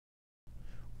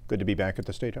good to be back at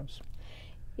the State House?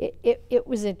 It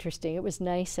was interesting. It was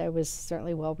nice. I was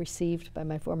certainly well received by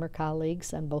my former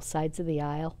colleagues on both sides of the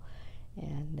aisle,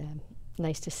 and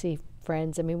nice to see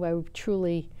friends. I mean, I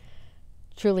truly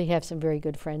have some very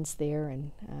good friends there,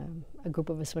 and a group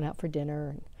of us went out for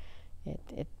dinner,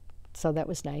 and so that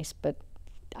was nice. But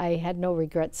I had no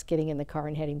regrets getting in the car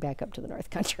and heading back up to the North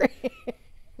Country.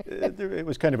 It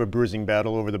was kind of a bruising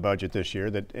battle over the budget this year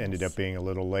that ended up being a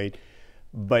little late.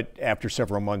 But after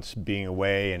several months being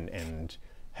away and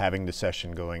having the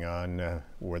session going on,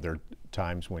 were there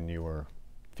times when you were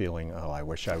feeling, oh, I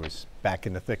wish I was back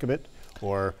in the thick of it?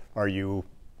 Or are you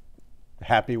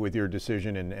happy with your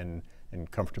decision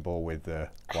and comfortable with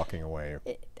walking away?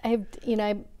 I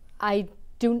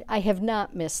have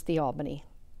not missed the Albany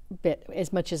bit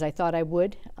as much as I thought I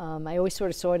would. I always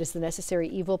sort of saw it as the necessary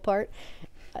evil part.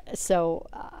 So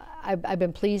I've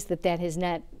been pleased that has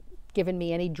not given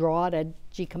me any draw to,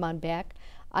 gee, come on back.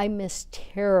 I miss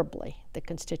terribly the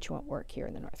constituent work here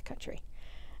in the North Country.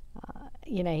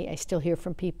 I still hear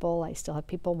from people. I still have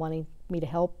people wanting me to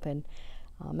help, and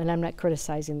I'm not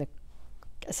criticizing the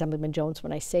Assemblyman Jones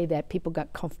when I say that. People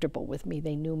got comfortable with me.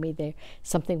 They knew me.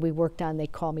 Something we worked on, they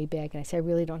call me back, and I say, I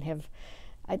really don't have,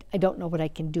 I don't know what I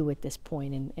can do at this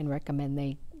point, and recommend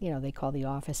they call the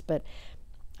office. But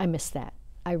I miss that.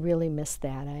 I really miss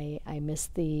that. I miss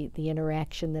the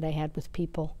interaction that I had with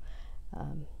people.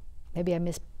 Maybe I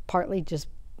miss partly just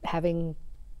having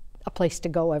a place to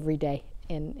go every day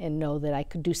and know that I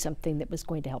could do something that was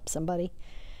going to help somebody.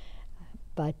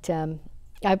 But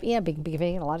I've been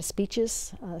giving a lot of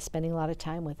speeches, spending a lot of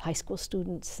time with high school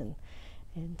students and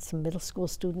some middle school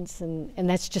students, and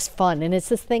that's just fun. And it's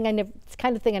this thing it's the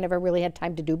kind of thing I never really had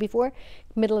time to do before.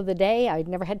 Middle of the day, I'd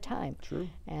never had time. True.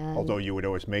 Although you would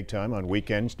always make time on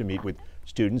weekends to meet with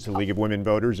students. The League of Women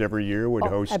Voters every year would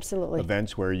host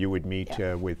events where you would meet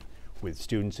with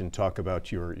students and talk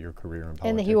about your career in politics.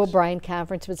 And the Hugh O'Brien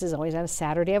Conference, which is always on a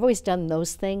Saturday. I've always done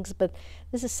those things, but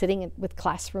this is sitting with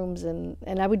classrooms, and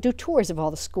I would do tours of all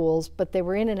the schools, but they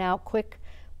were in and out quick.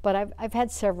 But I've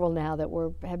had several now that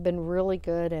have been really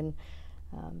good, and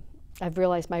I've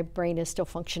realized my brain is still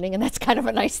functioning, and that's kind of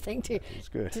a nice thing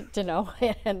to know.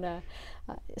 And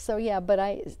so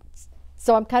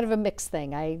I'm kind of a mixed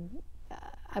thing.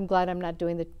 I'm glad I'm not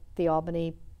doing the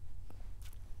Albany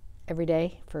every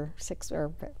day for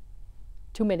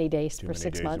too many days for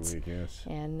 6 months. A week, yes.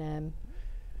 And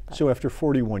so after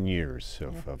 41 years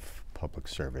of public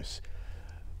service,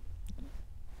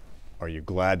 are you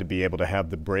glad to be able to have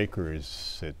the break, or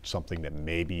is it something that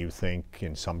maybe you think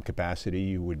in some capacity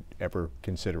you would ever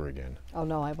consider again? Oh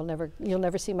no, I will never. You'll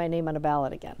never see my name on a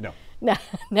ballot again. No,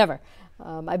 never.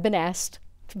 I've been asked,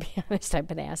 to be honest,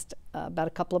 about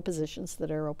a couple of positions that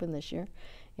are open this year,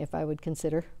 if I would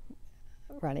consider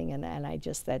running, and I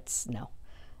just, that's no.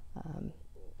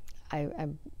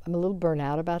 I'm a little burnt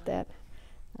out about that.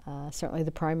 Certainly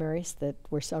the primaries that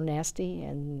were so nasty,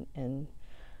 and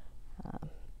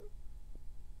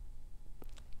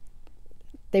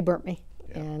they burnt me,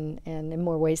 and in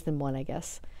more ways than one, I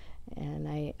guess. And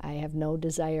I have no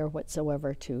desire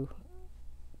whatsoever to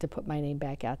put my name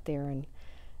back out there, and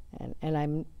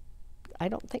I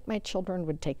don't think my children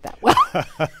would take that well.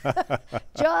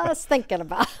 Just thinking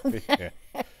about that.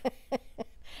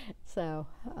 So.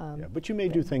 But you may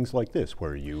do things like this,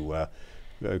 where you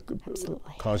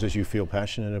causes you feel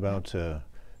passionate about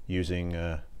using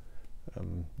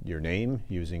your name,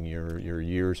 using your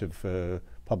years of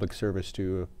public service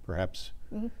to perhaps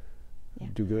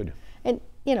do good. And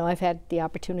I've had the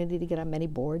opportunity to get on many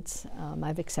boards.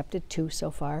 I've accepted 2 so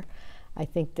far. I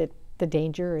think that the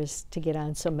danger is to get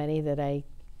on so many that I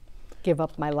give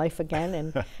up my life again.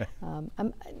 And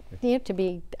I'm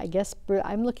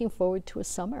looking forward to a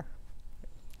summer.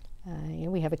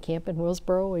 We have a camp in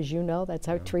Willsboro, as you know. That's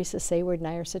how Teresa Sayward and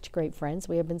I are such great friends.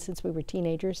 We have been since we were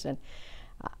teenagers. And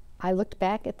I looked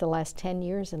back at the last 10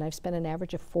 years, and I've spent an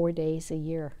average of 4 days a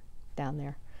year down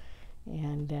there.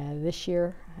 And this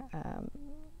year,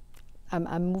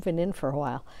 I'm moving in for a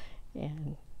while.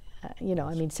 And,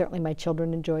 certainly my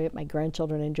children enjoy it, my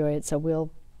grandchildren enjoy it, so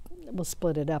we'll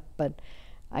split it up. But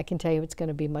I can tell you it's going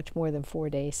to be much more than 4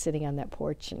 days sitting on that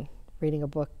porch and reading a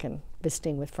book and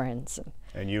visiting with friends.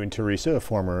 And you and Teresa, a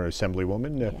former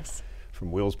Assemblywoman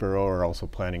from Willsboro, are also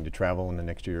planning to travel in the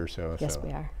next year or so. Yes,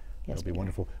 we are. That'll be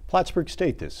wonderful. Plattsburgh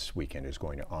State this weekend is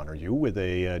going to honor you with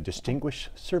a Distinguished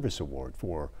Service Award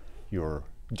for your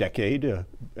decade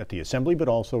at the Assembly, but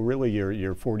also really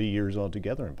your 40 years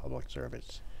altogether in public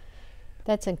service.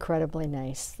 That's incredibly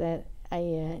nice. That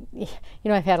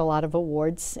I've had a lot of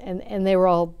awards, and they were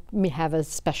all have a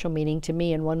special meaning to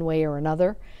me in one way or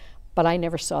another, but I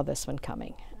never saw this one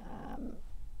coming.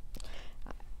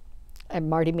 and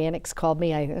Marty Mannix called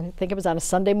me. I think it was on a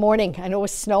Sunday morning. I know it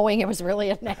was snowing. It was really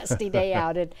a nasty day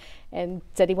out, and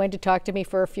said he wanted to talk to me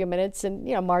for a few minutes. And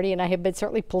you know, Marty and I have been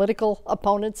certainly political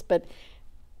opponents, but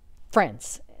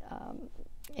friends.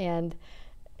 And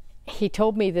he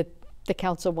told me that the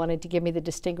council wanted to give me the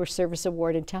Distinguished Service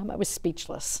Award, and Tom, I was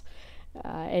speechless.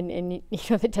 And you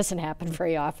know, that doesn't happen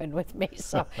very often with me.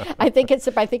 So I think he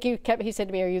said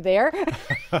to me, "Are you there?"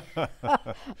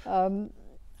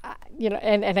 You know,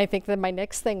 and I think that my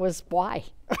next thing was why.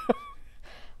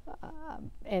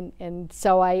 And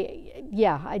so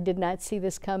I did not see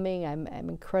this coming. I'm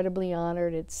incredibly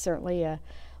honored. It's certainly a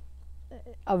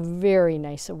very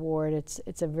nice award.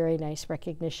 It's a very nice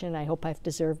recognition. I hope I've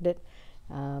deserved it.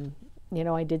 You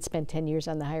know, I did spend 10 years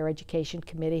on the Higher Education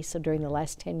Committee, so during the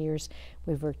last 10 years,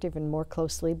 we've worked even more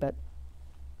closely. But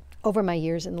over my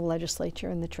years in the legislature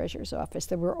and the Treasurer's office,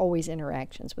 there were always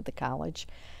interactions with the college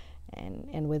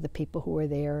and with the people who were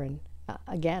there. And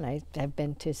again, I have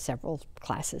been to several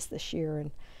classes this year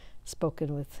and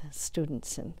spoken with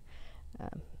students. And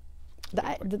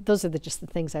those are just the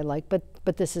things I like.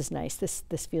 But this is nice.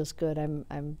 This feels good.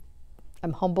 I'm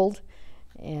humbled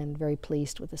and very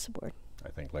pleased with this award. I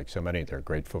think, like so many, they're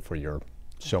grateful for your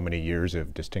so many years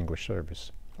of distinguished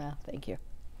service. Well, thank you.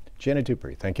 Janet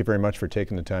Duprey, thank you very much for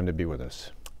taking the time to be with us.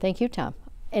 Thank you, Tom.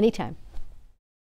 Anytime.